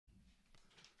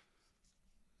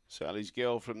Sally's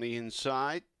Girl from the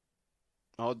inside.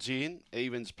 Odds in.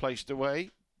 Evens placed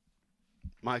away.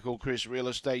 Michael Chris Real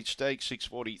Estate Stakes,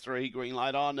 643. Green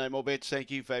light on. No more bets.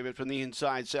 Thank you. Favourite from the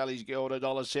inside. Sally's Girl at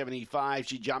 $1.75.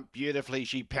 She jumped beautifully.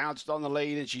 She pounced on the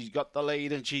lead and she's got the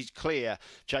lead and she's clear.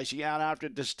 Chasing out after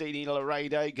it, Destini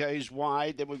Laredo goes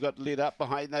wide. Then we've got lit up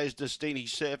behind those. Destini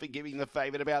Surfer giving the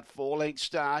favourite about 4-length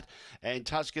start. And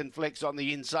Tuscan Flex on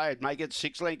the inside. Make it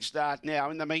 6-length start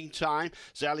now. In the meantime,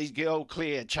 Sally's Girl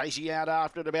clear. Chasing out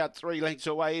after it about 3 lengths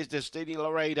away is Destini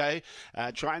Laredo.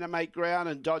 Trying to make ground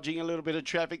and dodging a little bit of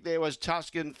traffic there was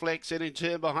Tuscan Flex, and in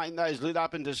turn behind those lit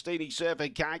up and Destini Surfer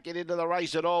can't get into the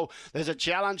race at all. There's a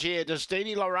challenge here.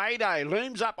 Destini Laredo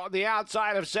looms up on the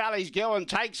outside of Sally's Girl and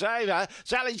takes over.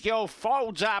 Sally's Girl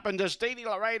folds up and Destini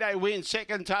Laredo wins.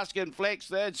 Second Tuscan Flex,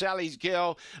 third Sally's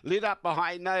Girl, lit up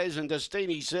behind those, and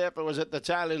Destini Surfer was at the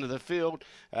tail end of the field.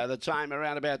 The time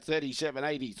around about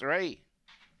 37.83.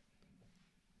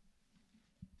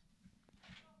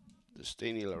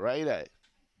 Destini Laredo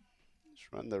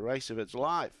run the race of its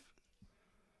life.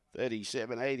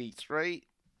 37.83.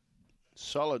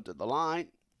 Solid to the line.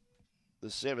 The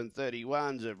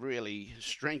 731s have really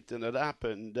strengthened it up,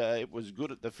 and it was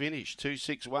good at the finish. 2,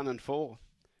 6, 1 and 4.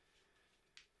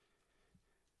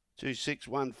 2, 6,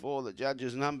 1, 4, the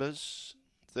judges' numbers.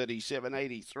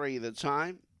 37.83 the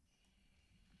time.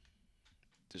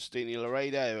 Destini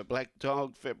Laredo, a black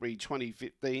dog, February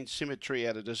 2015. Symmetry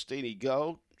out of Destini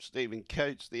Gold. Stephen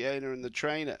Coates, the owner and the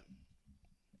trainer.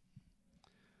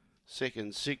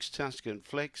 Second, 6, Tuscan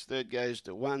Flex. Third goes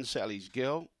to 1, Sally's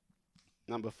Girl.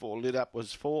 Number 4, lit up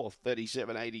was 4th,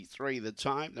 37.83 the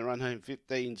time. The run home,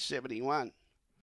 15.71.